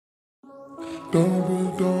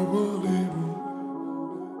Don't believe me.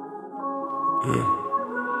 Yeah.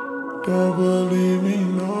 Don't believe me,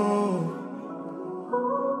 no.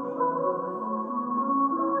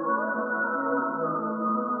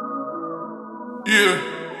 Yeah.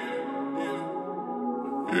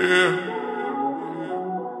 Yeah.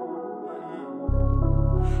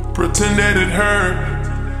 Pretend that it hurt,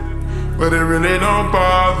 but it really don't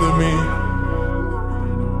bother me.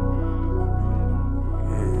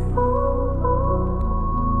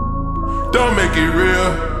 Don't make it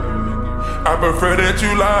real. I prefer that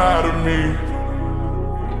you lie to me.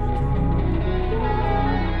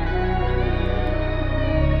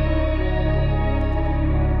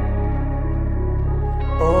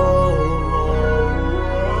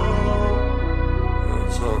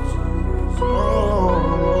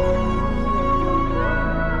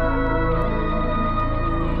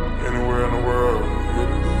 Anywhere in the world,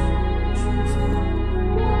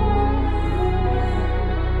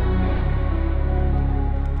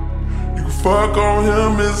 you can fuck on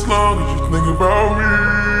him as long as you think about me.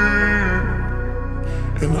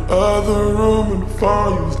 In the other room in the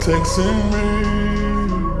phone, you was texting me.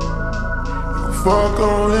 You can fuck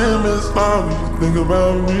on him as long as you think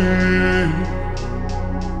about me.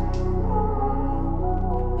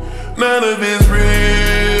 None of it's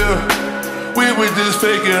real. We were just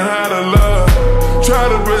faking how to love. Try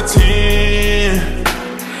to pretend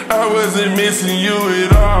I wasn't missing you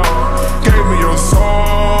at all. Gave me your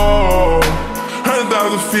soul.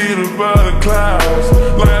 100,000 feet above the clouds.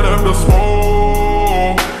 Light up the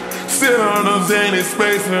smoke. Sit on the zany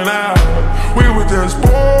spacing out. We were just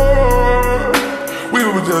bored. We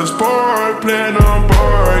were just bored, playing on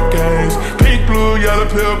board games. Pink, blue, yellow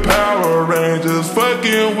pill, Power Rangers.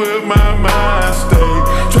 Fucking with my mind state.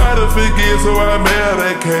 Try to forget, so I mailed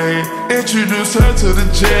that cake. Introduce her to the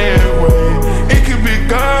J-way. It could be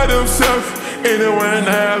God himself. Anyone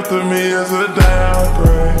after me is a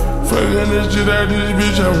downgrade. Fucking this shit out this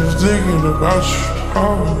bitch, I was thinking about you.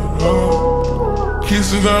 Oh,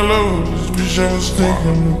 kissing all over this bitch, I was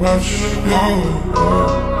thinking about you.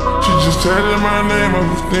 She just tatted my name, I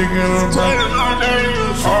was thinking about you.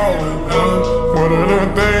 Oh, one of the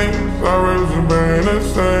things always remain the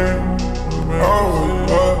same. Oh,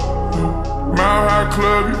 Mile High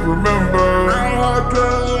Club, you remember?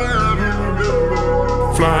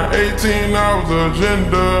 Flying 18 hours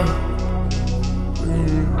agenda.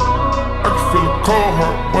 I can feel a cold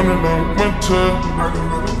heart when it ain't winter.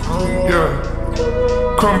 Yeah,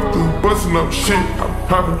 come through, busting up shit. I'm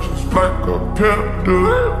popping just like a pimp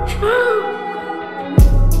dude.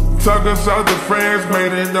 Talking south of France,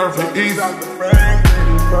 made it north and east.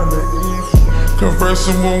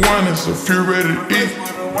 Conversing with one, it's a few ready to eat.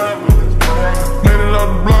 Made it off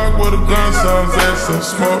the block where the gun sounds at, and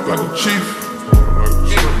smoke like a chief.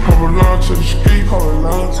 I belong to the street. I'ma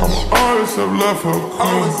always have love for a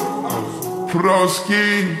queen. Put on ski.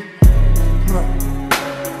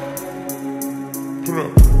 Put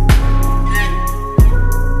up.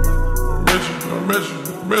 I miss you.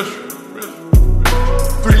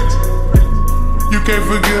 3. You can't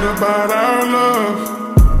forget about our love.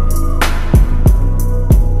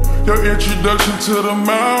 Your introduction to the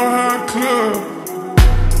Mile High Club.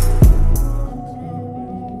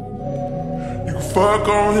 You can fuck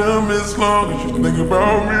on him as long as you think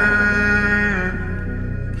about me.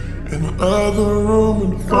 In the other room in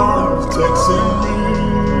the phone, he was texting me.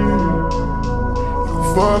 You can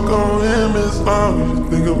fuck on him as long as you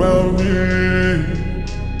think about me.